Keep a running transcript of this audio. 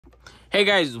Hey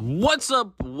guys, what's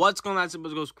up? What's going on? It's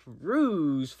Goes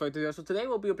Cruise Fighter. So today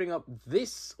we'll be opening up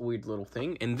this weird little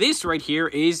thing, and this right here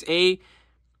is a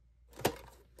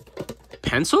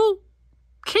pencil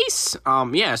case.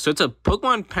 Yeah, so it's a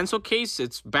Pokemon pencil case.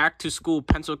 It's back to school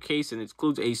pencil case, and it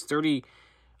includes a sturdy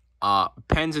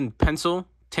pens and pencil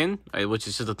tin, which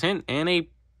is just a tin, and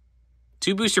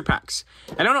two booster packs.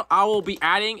 I don't know. I will be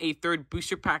adding a third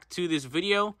booster pack to this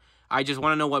video. I just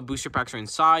want to know what booster packs are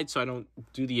inside, so I don't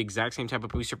do the exact same type of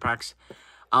booster packs.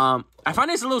 I find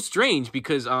this a little strange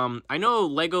because I know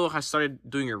Lego has started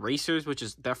doing erasers, which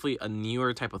is definitely a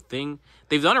newer type of thing.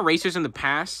 They've done erasers in the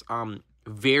past,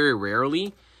 very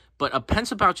rarely, but a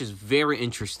pencil pouch is very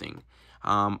interesting.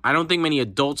 I don't think many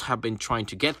adults have been trying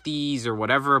to get these or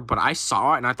whatever, but I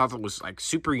saw it and I thought it was like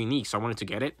super unique, so I wanted to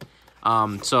get it.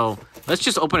 So let's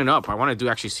just open it up. I want to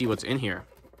actually see what's in here.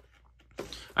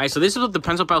 Alright, so this is what the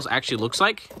pencil pouch actually looks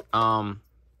like.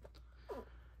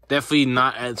 Definitely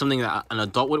not something that an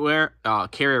adult would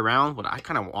carry around, but I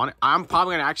kind of want it. I'm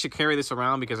probably going to actually carry this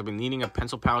around because I've been needing a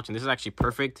pencil pouch, and this is actually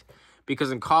perfect.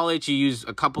 Because in college, you use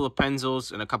a couple of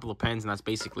pencils and a couple of pens, and that's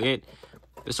basically it.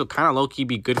 This will kind of low-key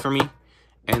be good for me.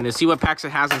 And to see what packs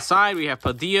it has inside, we have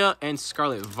Paldea and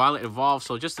Scarlet Violet Evolved,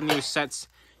 so just the new sets.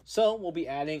 So we'll be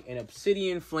adding an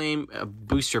Obsidian Flame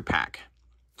booster pack.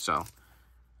 So...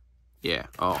 yeah.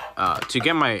 To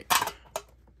get my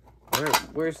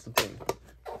where's the thing?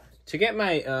 To get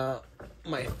my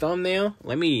my thumbnail,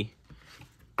 let me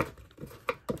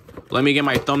get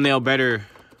my thumbnail better.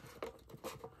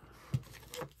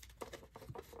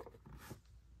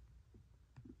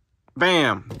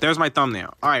 Bam! There's my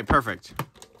thumbnail. All right, perfect.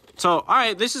 So, all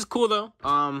right, this is cool though.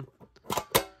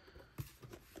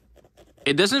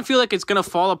 It doesn't feel like it's gonna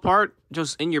fall apart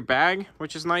just in your bag,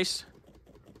 which is nice.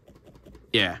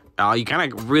 Yeah, you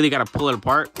kind of really got to pull it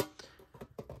apart.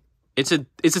 It's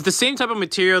the same type of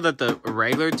material that the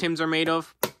regular Tims are made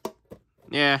of.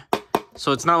 Yeah,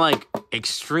 so it's not like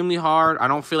extremely hard. I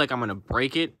don't feel like I'm going to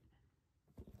break it.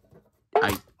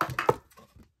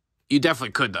 You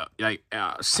definitely could though. Like,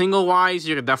 single-wise,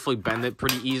 you could definitely bend it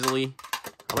pretty easily.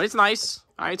 But it's nice.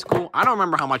 All right, it's cool. I don't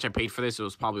remember how much I paid for this. It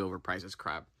was probably overpriced as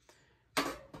crap.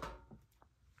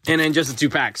 And then just the two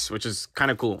packs, which is kind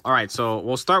of cool. All right, so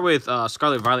we'll start with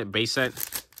Scarlet Violet base set.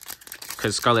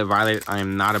 Because Scarlet Violet, I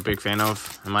am not a big fan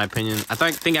of, in my opinion. I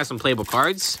think it has some playable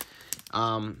cards.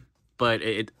 But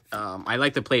I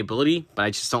like the playability, but I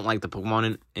just don't like the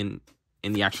Pokemon in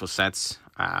the actual sets.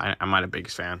 I'm not a big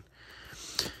fan.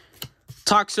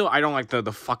 Toxel, I don't like the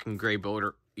fucking gray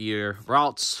builder either.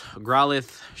 Ralts,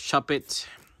 Growlithe, Shuppet.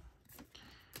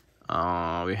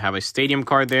 We have a Stadium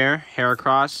card there.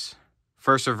 Heracross.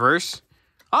 First reverse.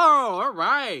 Oh, all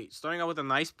right. Starting out with a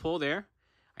nice pull there.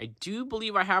 I do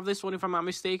believe I have this one, if I'm not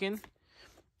mistaken.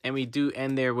 And we do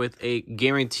end there with a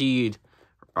guaranteed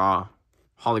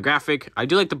holographic. I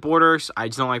do like the borders. I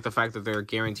just don't like the fact that they're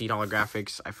guaranteed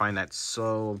holographics. I find that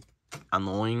so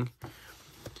annoying.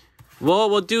 Well,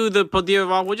 we'll do the Paldea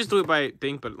Evolve. We'll just do it by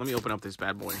thing, but let me open up this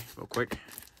bad boy real quick.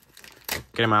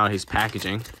 Get him out of his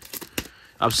packaging.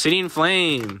 Obsidian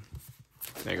Flame.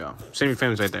 There you go. Obsidian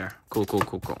Flame's right there. Cool.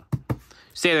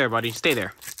 Stay there, buddy. Stay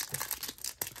there.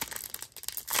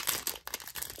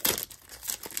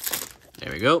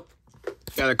 There we go.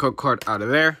 Got a code card out of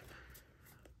there.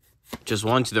 Just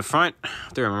one to the front. I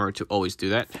have to remember to always do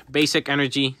that. Basic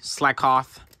Energy,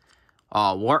 Slakoth,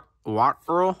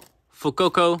 Wartortle,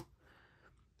 Fuecoco,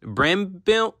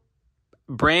 Bramblin,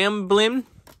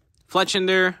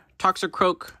 Fletchinder,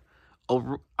 Toxicroak,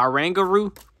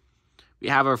 Oranguru. We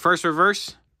have our first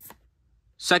reverse.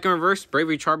 Second reverse,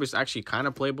 Bravery Charm is actually kind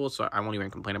of playable, so I won't even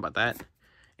complain about that.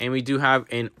 And we do have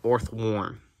an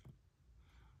Orthworm.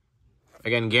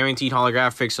 Again, guaranteed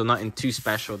holographic, so nothing too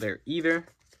special there either.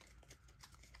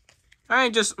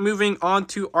 Alright, just moving on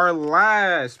to our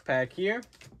last pack here.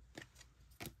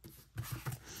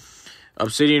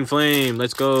 Obsidian Flame,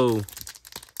 let's go.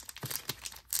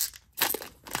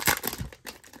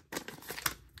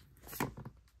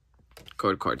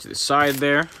 Card to the side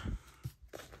there.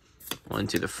 One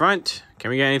to the front. Can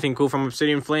we get anything cool from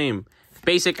Obsidian Flame?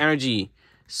 Basic Energy,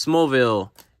 Smallville,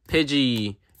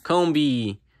 Pidgey,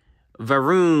 Combee,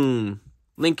 Varoon,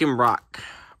 Lincoln Rock,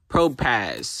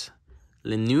 Probopass,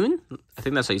 Linoon? I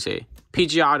think that's how you say it.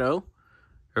 Pidgeotto,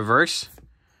 reverse.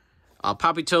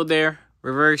 Poppy Toad there,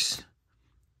 reverse.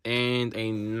 And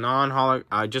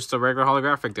a just a regular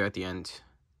holographic there at the end.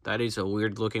 That is a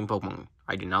weird looking Pokemon.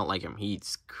 I do not like him.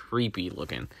 He's creepy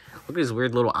looking. Look at his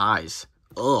weird little eyes.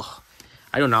 Ugh.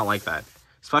 I do not like that.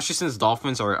 Especially since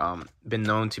dolphins are been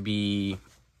known to be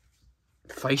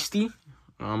feisty.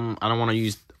 I don't want to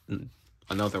use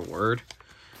another word.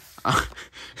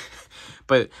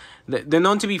 but they're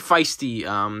known to be feisty.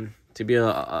 To be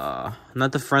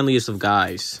not the friendliest of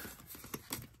guys.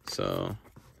 So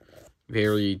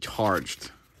very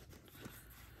charged.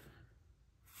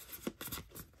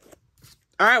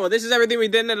 All right, well, this is everything we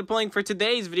did end up playing for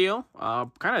today's video.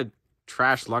 Kind of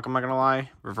trash luck, I'm not gonna lie.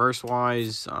 Reverse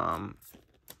wise,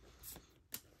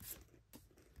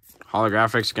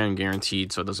 holographics again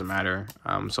guaranteed, so it doesn't matter.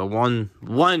 So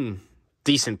one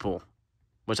decent pull,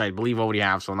 which I believe already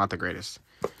have, so not the greatest.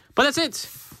 But that's it.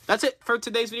 That's it for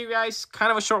today's video, guys.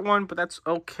 Kind of a short one, but that's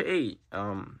okay.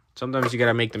 Sometimes you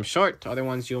gotta make them short. Other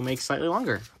ones you'll make slightly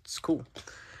longer. It's cool.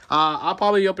 I'll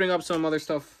probably be opening up some other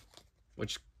stuff,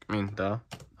 which, I mean,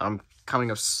 I'm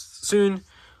coming up soon.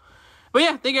 But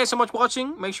yeah, thank you guys so much for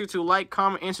watching. Make sure to like,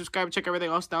 comment, and subscribe. Check everything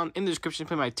else down in the description.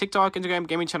 Put my TikTok, Instagram,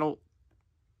 gaming channel.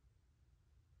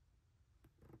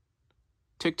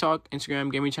 TikTok,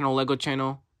 Instagram, gaming channel, Lego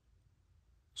channel.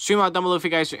 Stream out down below if you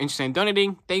guys are interested in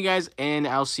donating. Thank you guys, and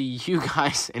I'll see you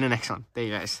guys in the next one. Thank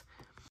you guys.